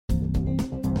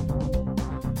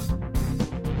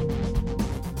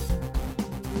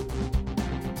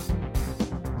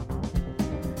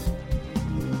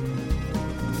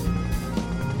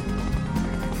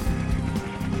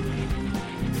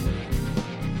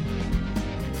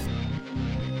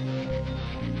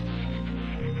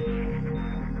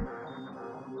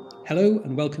Hello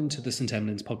and welcome to the St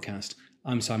Emlyn's podcast.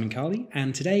 I'm Simon Carley,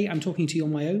 and today I'm talking to you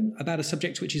on my own about a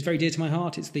subject which is very dear to my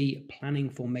heart. It's the planning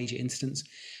for major incidents,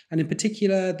 and in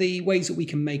particular, the ways that we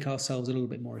can make ourselves a little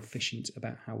bit more efficient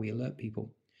about how we alert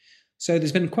people. So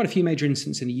there's been quite a few major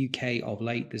incidents in the UK of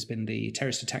late. There's been the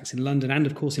terrorist attacks in London and,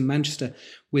 of course, in Manchester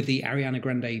with the Ariana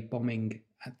Grande bombing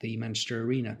at the Manchester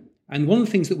Arena. And one of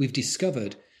the things that we've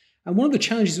discovered, and one of the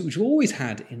challenges that we've always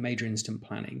had in major incident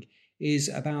planning, is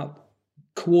about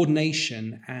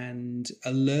coordination and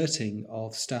alerting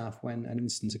of staff when an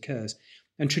incident occurs.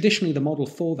 And traditionally, the model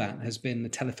for that has been the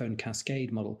telephone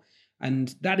cascade model.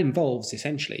 And that involves,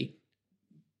 essentially,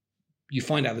 you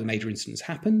find out that a major incident has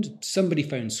happened, somebody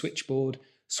phones switchboard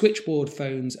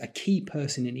phones a key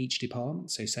person in each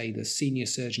department, so say the senior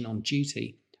surgeon on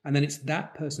duty, and then it's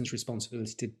that person's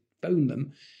responsibility to phone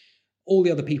them, all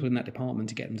the other people in that department,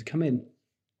 to get them to come in.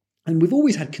 And we've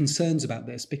always had concerns about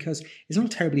this because it's not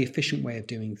a terribly efficient way of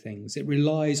doing things. It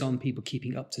relies on people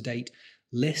keeping up-to-date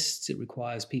lists. It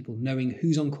requires people knowing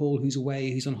who's on call, who's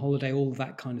away, who's on holiday, all of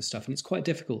that kind of stuff. And it's quite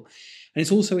difficult. And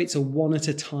it's a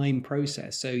one-at-a-time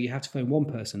process. So you have to phone one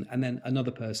person and then another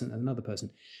person and another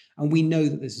person. And we know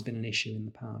that this has been an issue in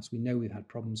the past. We know we've had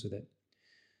problems with it.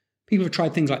 People have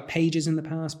tried things like pagers in the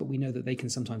past, but we know that they can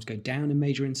sometimes go down in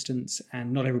major incidents,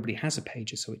 and not everybody has a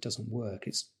pager, so it doesn't work.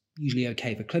 It's usually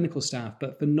okay for clinical staff,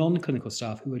 but for non-clinical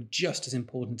staff who are just as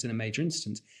important in a major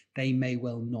incident, they may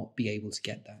well not be able to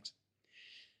get that.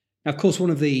 Now, of course, one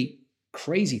of the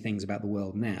crazy things about the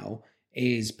world now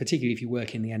is, particularly if you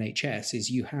work in the NHS,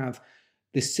 is you have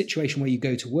this situation where you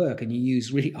go to work and you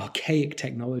use really archaic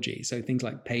technology. So things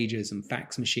like pagers and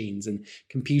fax machines and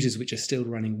computers which are still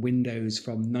running Windows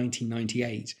from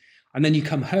 1998. And then you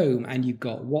come home and you've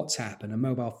got WhatsApp and a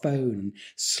mobile phone and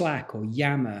Slack or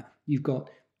Yammer. You've got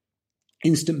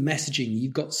instant messaging,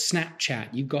 you've got Snapchat,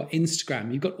 you've got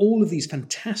Instagram, you've got all of these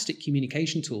fantastic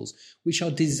communication tools which are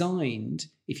designed,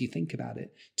 if you think about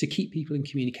it, to keep people in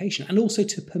communication and also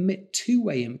to permit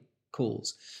two-way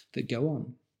calls that go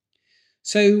on.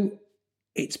 So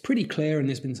it's pretty clear, and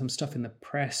there's been some stuff in the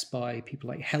press by people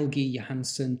like Helgi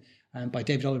Johansson and by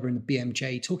David Oliver in the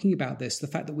BMJ talking about this, the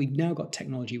fact that we've now got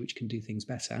technology which can do things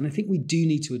better. And I think we do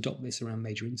need to adopt this around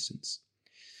major incidents.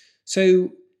 So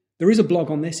there is a blog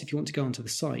on this if you want to go onto the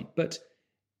site, but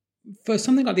for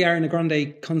something like the Ariana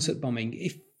Grande concert bombing,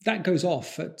 if that goes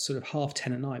off at sort of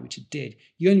 10:30 at night, which it did,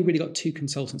 you only really got 2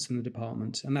 consultants in the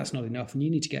department, and that's not enough. And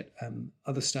you need to get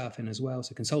other staff in as well,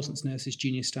 so consultants, nurses,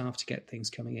 junior staff, to get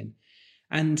things coming in.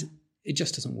 And it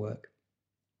just doesn't work.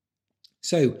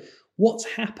 So what's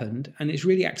happened, and it's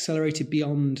really accelerated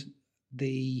beyond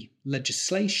the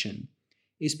legislation,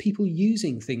 is people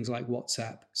using things like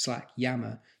WhatsApp, Slack,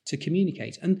 Yammer to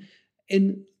communicate. And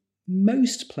in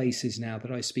most places now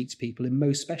that I speak to people, in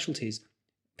most specialties,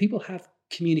 people have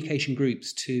communication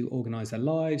groups to organise their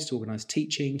lives, to organise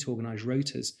teaching, to organise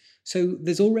rotas. So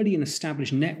there's already an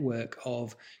established network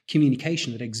of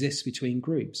communication that exists between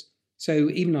groups. So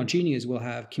even our juniors will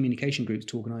have communication groups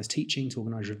to organise teaching, to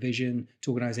organise revision,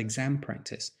 to organise exam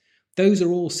practice. Those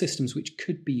are all systems which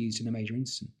could be used in a major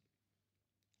incident.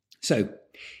 So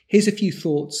here's a few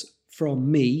thoughts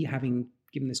from me, having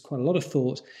given this quite a lot of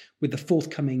thought, with the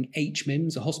forthcoming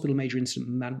HMIMS, a Hospital Major Incident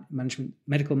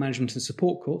Medical Management and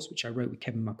Support course, which I wrote with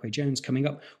Kevin Muckway-Jones coming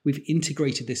up. We've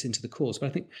integrated this into the course, but I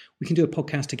think we can do a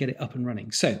podcast to get it up and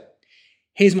running. So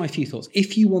here's my few thoughts.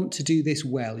 If you want to do this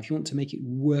well, if you want to make it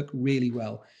work really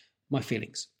well, my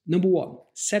feelings. Number 1,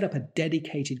 set up a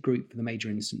dedicated group for the major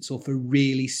incidents or for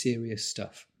really serious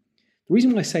stuff. The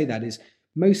reason why I say that is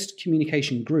most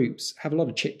communication groups have a lot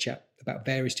of chit-chat about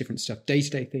various different stuff,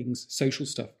 day-to-day things, social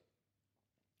stuff.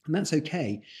 And that's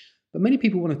okay. But many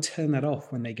people want to turn that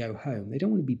off when they go home. They don't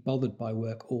want to be bothered by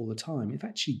work all the time. It's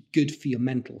actually good for your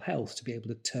mental health to be able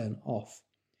to turn off.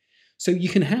 So you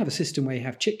can have a system where you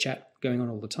have chit-chat going on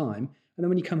all the time, and then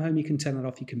when you come home, you can turn that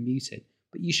off, you can mute it.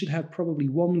 But you should have probably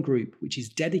one group which is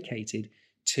dedicated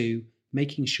to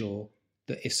making sure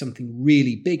that if something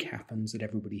really big happens, that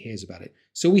everybody hears about it.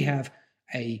 So we have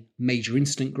a major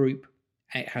incident group.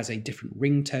 It has a different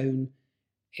ringtone.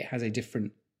 It has a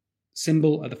different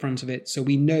symbol at the front of it. So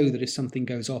we know that if something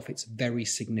goes off, it's very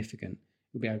significant.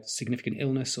 It will be a significant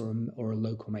illness or a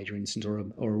local major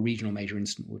incident or a regional major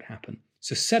incident would happen.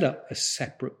 So set up a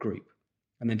separate group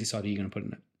and then decide who you're going to put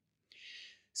in it.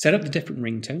 Set up the different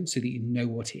ringtone so that you know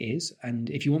what it is. And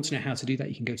if you want to know how to do that,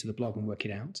 you can go to the blog and work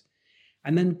it out.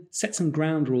 And then set some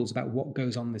ground rules about what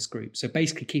goes on in this group. So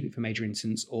basically keep it for major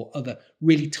incidents or other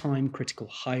really time-critical,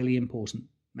 highly important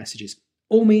messages.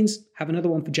 All means have another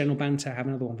one for general banter, have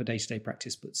another one for day-to-day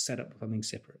practice, but set up something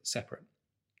separate.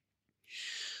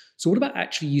 So what about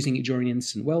actually using it during an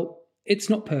incident? Well, It's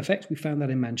not perfect. We found that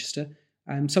in Manchester.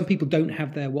 Some people don't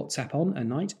have their WhatsApp on at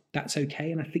night. That's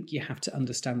okay. And I think you have to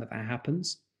understand that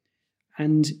happens.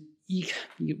 And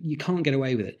you can't get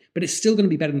away with it. But it's still going to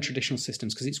be better than traditional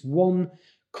systems because it's one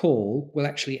call will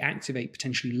actually activate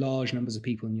potentially large numbers of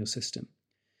people in your system.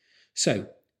 So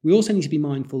we also need to be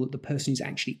mindful that the person who's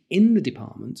actually in the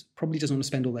department probably doesn't want to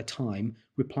spend all their time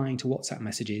replying to WhatsApp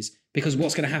messages, because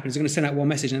what's going to happen is they're going to send out one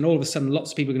message and then all of a sudden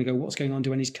lots of people are going to go, what's going on?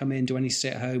 Do I need to come in? Do I need to stay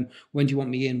at home? When do you want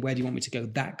me in? Where do you want me to go?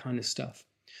 That kind of stuff.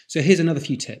 So here's another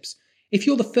few tips. If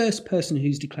you're the first person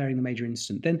who's declaring the major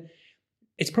incident, then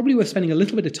it's probably worth spending a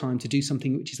little bit of time to do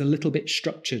something which is a little bit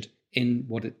structured in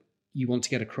what you want to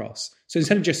get across. So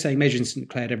instead of just saying major incident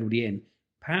declared, everybody in,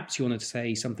 perhaps you want to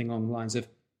say something along the lines of,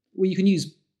 well, you can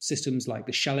use systems like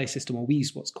the Chalet system, or we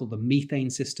use what's called the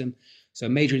methane system. So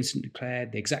major incident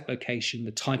declared, the exact location,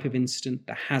 the type of incident,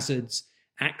 the hazards,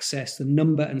 access, the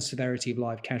number and severity of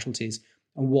live casualties,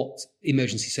 and what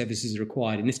emergency services are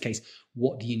required. In this case,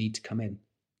 what do you need to come in?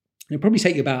 It'll probably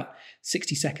take you about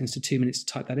 60 seconds to 2 minutes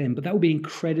to type that in, but that will be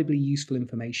incredibly useful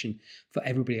information for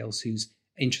everybody else who's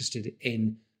interested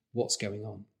in what's going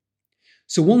on.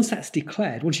 So once that's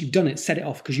declared, once you've done it, set it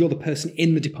off because you're the person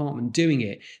in the department doing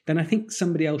it, then I think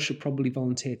somebody else should probably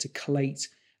volunteer to collate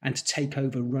and to take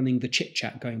over running the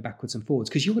chit-chat going backwards and forwards,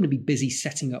 because you're going to be busy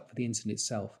setting up for the incident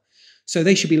itself. So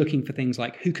they should be looking for things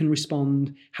like who can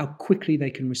respond, how quickly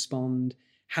they can respond,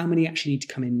 how many actually need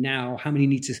to come in now, how many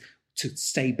need to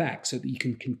stay back so that you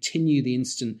can continue the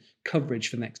incident coverage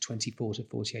for the next 24 to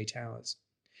 48 hours.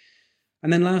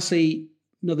 And then lastly,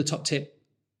 another top tip,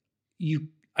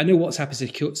 I know WhatsApp is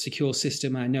a secure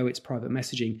system. I know it's private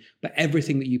messaging, but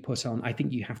everything that you put on, I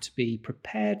think you have to be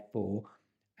prepared for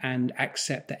and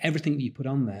accept that everything that you put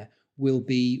on there will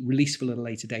be releasable at a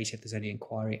later date if there's any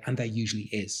inquiry, and there usually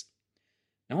is.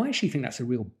 Now, I actually think that's a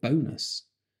real bonus.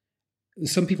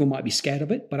 Some people might be scared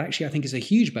of it, but actually I think it's a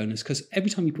huge bonus because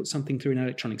every time you put something through an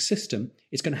electronic system,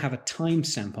 it's going to have a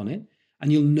timestamp on it,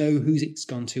 and you'll know who's it's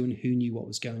gone to and who knew what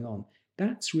was going on.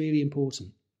 That's really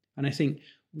important. And I think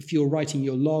if you're writing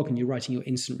your log and you're writing your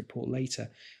incident report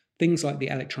later, things like the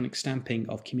electronic stamping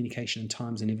of communication and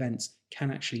times and events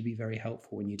can actually be very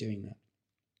helpful when you're doing that.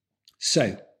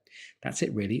 So that's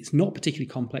it really. It's not particularly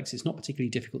complex. It's not particularly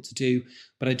difficult to do,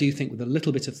 but I do think with a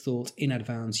little bit of thought in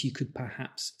advance, you could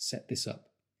perhaps set this up.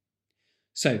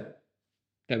 So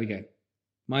there we go.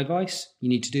 My advice, you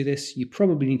need to do this. You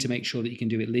probably need to make sure that you can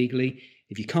do it legally.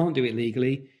 If you can't do it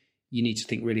legally, you need to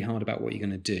think really hard about what you're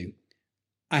going to do.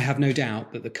 I have no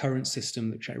doubt that the current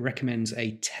system that recommends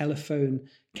a telephone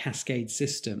cascade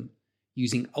system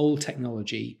using old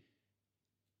technology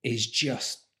is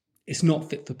just, it's not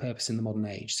fit for purpose in the modern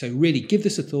age. So really give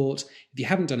this a thought. If you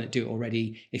haven't done it, do it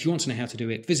already. If you want to know how to do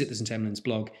it, visit the St Emlyn's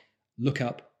blog, look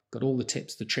up, got all the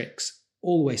tips, the tricks,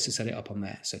 all the ways to set it up on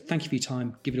there. So thank you for your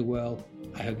time. Give it a whirl.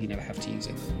 I hope you never have to use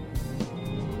it.